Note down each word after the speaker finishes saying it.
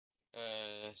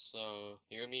So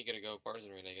you and me gonna go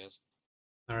partisan raid, I guess.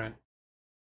 Alright.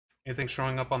 Anything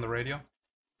showing up on the radio?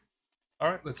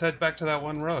 Alright, let's head back to that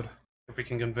one road. If we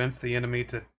can convince the enemy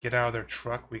to get out of their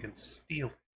truck, we can steal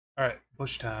it. Alright,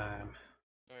 bush time.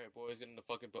 Alright, boys, get in the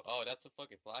fucking oh, that's a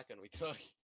fucking flak gun we took.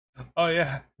 Oh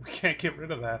yeah, we can't get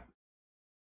rid of that.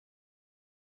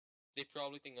 They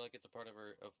probably think like it's a part of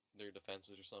their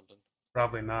defenses or something.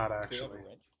 Probably not, Do you have a actually.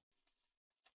 wrench?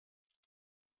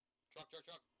 Truck.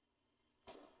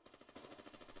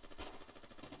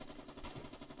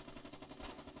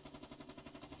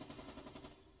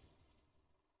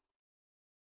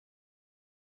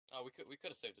 Oh, we could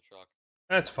have saved the truck.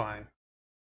 That's fine.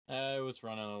 It was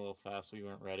running a little fast. We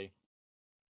weren't ready.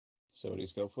 So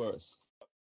he's go for us.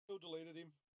 Who deleted him?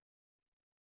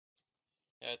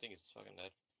 Yeah, I think he's fucking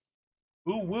dead.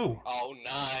 Ooh woo! Oh,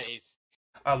 nice.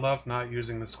 I love not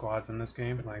using the squads in this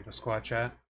game, like the squad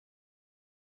chat.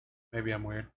 Maybe I'm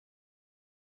weird.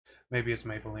 Maybe it's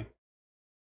Maybelline.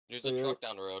 There's a truck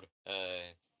down the road.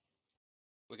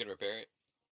 We can repair it.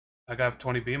 I got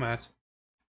 20 BMATs.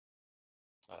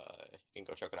 You can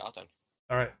go check it out then.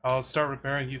 Alright, I'll start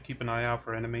repairing. You keep an eye out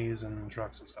for enemies and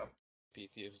trucks and stuff.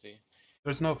 PTSD.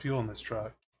 There's no fuel in this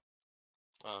truck.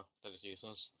 Oh, that is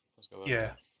useless. Let's go.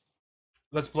 Yeah.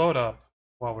 Let's blow it up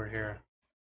while we're here.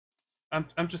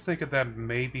 I'm just thinking that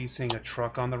maybe seeing a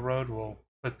truck on the road will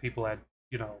put people at,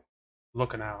 you know,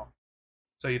 looking out.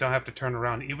 So you don't have to turn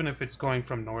around, even if it's going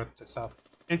from north to south.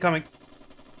 Incoming!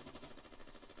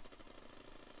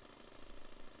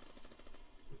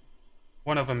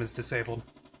 One of them is disabled.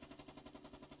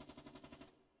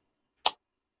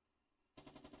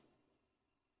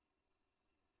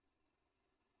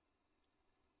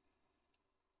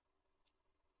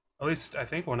 At least, I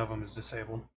think one of them is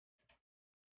disabled.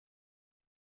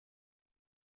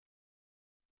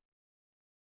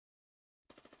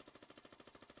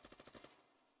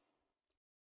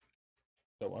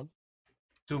 That one?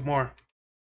 Two more.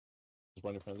 There's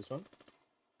one in front of this one.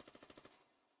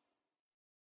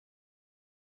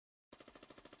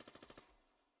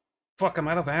 Fuck, I'm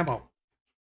out of ammo.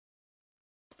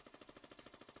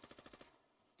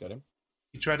 Got him.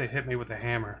 He tried to hit me with a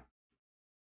hammer.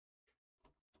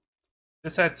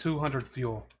 This had 200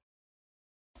 fuel.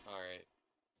 Alright.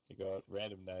 You got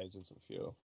random knives and some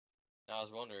fuel. I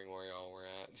was wondering where y'all were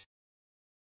at.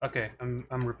 Okay, I'm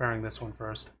repairing this one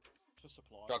first. To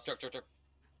supplies. Truck.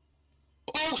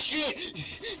 Oh shit!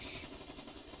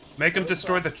 Make him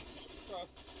destroy the... Truck.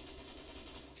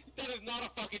 That is not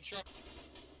a fucking truck.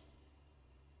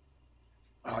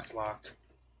 Oh, it's locked.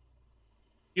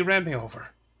 He ran me over.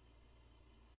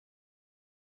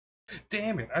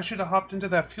 Damn it, I should have hopped into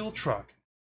that fuel truck.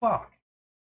 Fuck.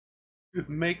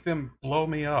 Make them blow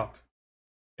me up.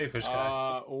 Hey, fish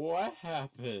guy. What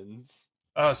happened?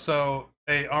 So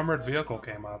a armored vehicle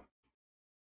came up.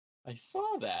 I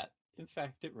saw that. In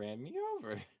fact, it ran me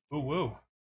over. Ooh woo.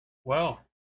 Well,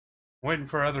 waiting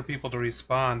for other people to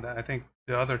respawn. I think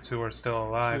the other two are still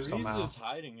alive So he's somehow. just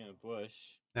hiding in a bush.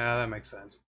 Yeah, that makes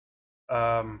sense.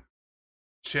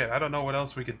 Shit, I don't know what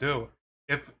else we could do.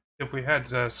 If we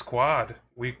had a squad,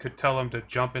 we could tell them to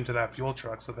jump into that fuel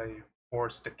truck so they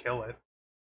forced to kill it.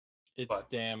 It's But-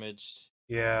 damaged.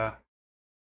 Yeah.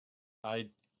 I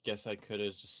guess I could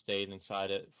have just stayed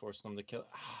inside it, forced them to kill.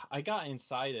 I got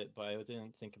inside it, but I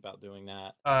didn't think about doing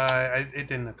that. It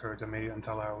didn't occur to me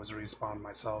until I was respawned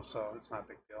myself, so it's not a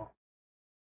big deal.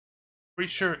 Pretty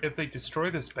sure if they destroy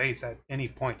this base at any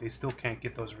point, they still can't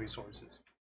get those resources.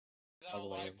 Get out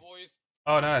alive, boys.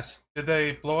 Oh, nice. Did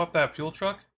they blow up that fuel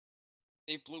truck?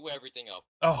 They blew everything up.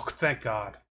 Oh, thank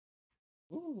God.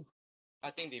 Ooh. I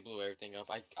think they blew everything up.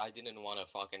 I didn't want to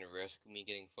fucking risk me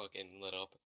getting fucking lit up.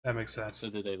 That makes sense. So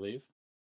did they leave?